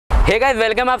Hey guys,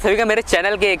 welcome आप सभी का मेरे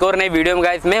चैनल के एक और नई वीडियो में।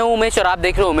 गाइस मैं हूं उमेश और आप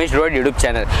देख रहे हो Umesh road YouTube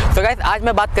channel. So guys आज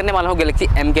मैं बात करने वाला हूं गैलेक्सी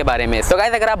M के बारे में। सो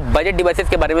गाइस अगर आप बजट डिवाइसेस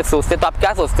के बारे में सोचते हैं तो आप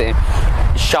क्या सोचते हैं?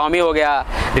 Xiaomi हो गया,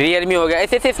 Realme हो गया,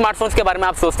 ऐसे स्मार्टफोन्स के बारे में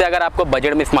आप सोचते हैं अगर आपको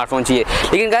बजट में स्मार्टफोन चाहिए।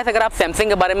 लेकिन गाइस अगर आप सैमसंग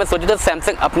के बारे में सोचते तो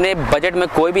सैमसंग अपने बजट में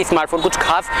कोई भी स्मार्टफोन कुछ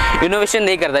खास इनोवेशन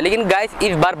नहीं करता। लेकिन गाइस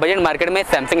इस बार बजट मार्केट में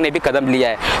सैमसंग ने भी कदम लिया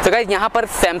है। तो गाइस यहाँ पर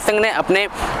सैमसंग ने अपने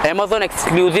Amazon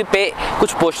एक्सक्लूसिव पे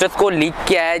कुछ पोस्टर्स को लीक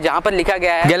किया है, जहाँ पर लिखा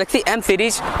गया है Galaxy M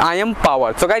series I am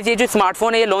power. So guys ये जो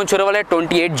स्मार्टफोन है ये लॉन्च होने वाला है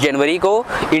 28 जनवरी को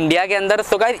इंडिया के अंदर।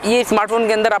 सो गाइस ये स्मार्टफोन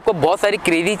के अंदर आपको बहुत सारी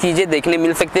क्रेजी चीजें देखने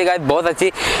मिल सकती है। गाइस बहुत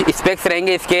अच्छी स्पेक्स रहेंगे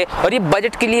इसके, और ये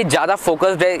बजट के लिए ज़्यादा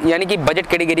फोकस्ड है, यानी कि बजट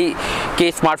कैटेगरी के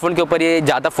स्मार्टफोन के ऊपर ये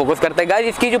ज़्यादा फोकस करता है। गाइस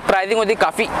इसकी जो प्राइसिंग होती है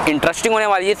काफ़ी इंटरेस्टिंग होने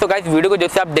वाली है। सो गाइस वीडियो को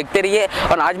जैसे आप देखते रहिए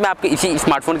और आज मैं आपको इसी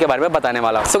स्मार्टफोन के बारे में बताने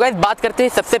वाला हूँ। सो गाइस बात करते हैं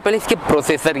सबसे पहले इसके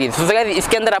प्रोसेसर की। सो गाइस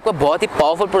इसके अंदर आपको बहुत ही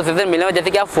पावरफुल प्रोसेसर मिलने वाला है,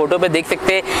 जैसे कि आप फोटो पे देख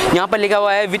सकते हैं यहाँ पर लिखा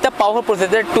हुआ है with a powerful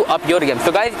processor to up your game.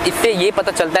 So guys इससे ये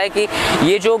पता चलता है कि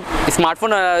ये जो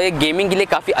स्मार्टफोन गेमिंग के लिए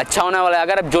काफ़ी अच्छा होने वाला है।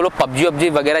 अगर जो लोग पबजी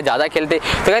वगैरह ज़्यादा खेलते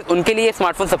हैं तो गाइस उनके लिए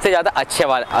स्मार्टफोन सबसे ज़्यादा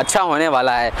अच्छा होने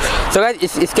वाला है। सो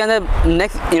गाइस इसके अंदर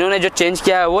नेक्स्ट इन्होंने जो चेंज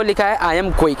किया है वो लिखा है I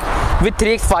am quick with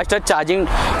 3x faster charging.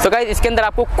 So guys इसके अंदर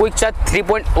आपको क्विक चार्ज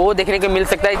 3.0 देखने को मिल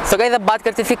सकता है। सो गाइस अब बात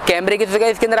करते हैं इसके कैमरे की। तो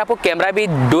गाइस इसके अंदर आपको कैमरा भी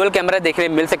डुअल कैमरा देखने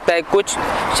मिल सकता है, कुछ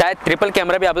शायद ट्रिपल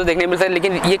कैमरा भी आपको देखने मिल सकता है,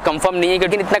 लेकिन ये कंफर्म नहीं है।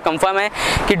 लेकिन इतना कंफर्म है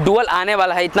कि डुअल आने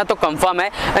वाला है, इतना तो कंफर्म है।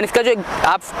 एंड इसका जो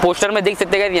आप पोस्टर में देख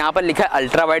सकते हैं यहाँ पर लिखा है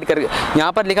अल्ट्रा वाइड कर,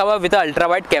 यहाँ पर लिखा हुआ है with ultra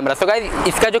wide camera. So guys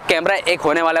इसका जो कैमरा एक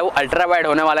होने वाला है वो अल्ट्रा वाइड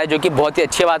होने वाला है, जो कि बहुत ही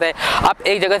अच्छी बात है। आप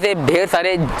एक जगह से ढेर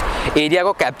सारे एरिया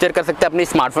को कैप्चर कर सकते हैं अपने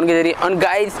स्मार्टफोन के जरिए। और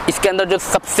गाइस इसके अंदर जो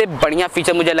सबसे बढ़िया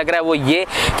फीचर मुझे लग रहा है वो ये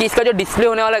कि इसका जो डिस्प्ले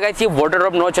होने वाला है गाइस ये वाटर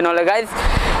ड्रॉप नॉच होने वाला है। गाइस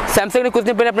सैमसंग ने कुछ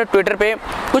दिन पहले अपने ट्विटर पे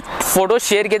कुछ फोटो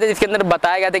शेयर किए थे जिसके अंदर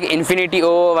बताया गया था कि इन्फिनिटी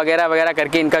ओ वगैरह वगैरह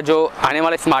करके इनका जो आने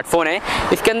वाला स्मार्टफोन है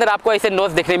इसके अंदर आपको ऐसे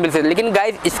नोच देखने मिल सकते हैं। लेकिन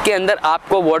गाइस इसके अंदर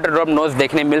आपको वाटर ड्रॉप नोच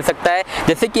देखने मिल सकता है,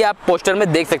 जैसे कि आप पोस्टर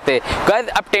में देख सकते हैं। गाइस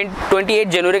अब 28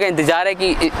 जनवरी का इंतजार है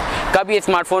कि कब ये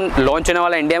स्मार्टफोन लॉन्च होने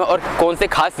वाला है इंडिया में और कौन से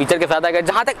खास फीचर के साथ आएगा।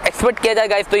 जहाँ तक एक्सपेक्ट किया जाए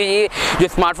गाइस तो ये जो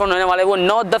स्मार्टफोन होने वाला है वो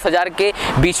 9-10 हज़ार के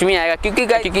बीच में आएगा,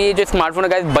 क्योंकि ये जो स्मार्टफोन है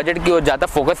गाइस बजट की ओर ज़्यादा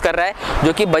फोकस कर रहा है,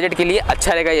 जो कि बजट के लिए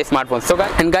अच्छा रहेगा ये स्मार्टफोन। सो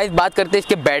गाइस बात करते हैं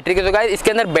इसके बैटरी की। तो गाइस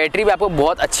इसके अंदर बैटरी भी आपको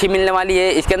बहुत अच्छी मिलने वाली है।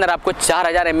 इसके अंदर आपको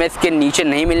 4000 mAh के नीचे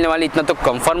नहीं मिलने वाली, इतना तो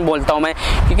कंफर्म बोलता हूँ मैं,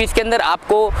 क्योंकि इसके अंदर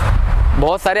आपको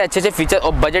बहुत सारे अच्छे फीचर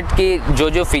और बजट की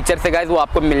जो फीचर्स है गाइस वो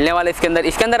आपको मिलने वाले।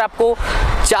 इसके अंदर आपको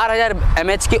 4000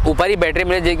 mAh के ऊपर ही बैटरी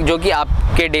मिले, जो कि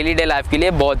आपके डेली लाइफ के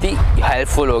लिए बहुत ही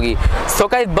हेल्पफुल होगी। सो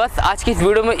गाइस बस आज की इस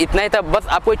वीडियो में इतना ही था। बस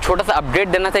आपको एक छोटा सा अपडेट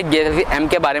देना था गैलेक्सी M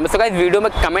के बारे में। सो गाइस वीडियो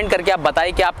में कमेंट करके आप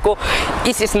बताइए कि आपको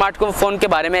इस स्मार्टफोन के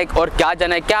बारे में और क्या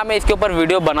जाना है, क्या मैं इसके ऊपर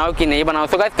वीडियो बनाऊँ कि नहीं बनाऊँ।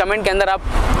 सो गाइस कमेंट के अंदर आप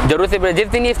जरूर से, जिस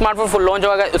दिन ये स्मार्टफोन लॉन्च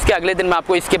होगा उसके अगले दिन मैं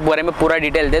आपको इसके बारे में पूरा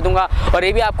डिटेल दे दूंगा और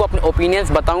ये भी आपको अपने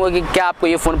ओपिनियंस बताऊंगा कि क्या आपको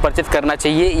ये फोन परचेज करना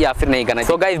चाहिए या फिर नहीं करना चाहिए।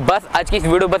 तो गाइस बस आज की इस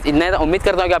वीडियो बस इतना है। उम्मीद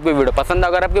करता हूँ कि आपको वीडियो पसंद है।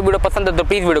 अगर आपको वीडियो पसंद है तो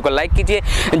प्लीज वीडियो को लाइक कीजिए,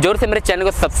 जोर से मेरे चैनल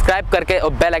को सब्सक्राइब करके और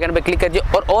बेल आइकन पर क्लिक कीजिए,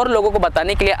 और लोगों को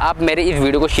बताने के लिए आप मेरे इस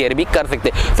वीडियो को शेयर भी कर सकते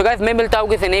हैं। तो गाइस मैं मिलता हूँ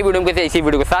किसी नई वीडियो में इसी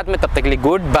वीडियो के साथ में, तब तक के लिए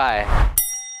गुड बाय।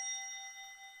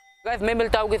 गाइस मैं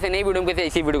मिलता हूँ किसी नई वीडियो में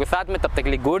इसी वीडियो के साथ में, तब तक के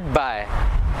लिए गुड बाय।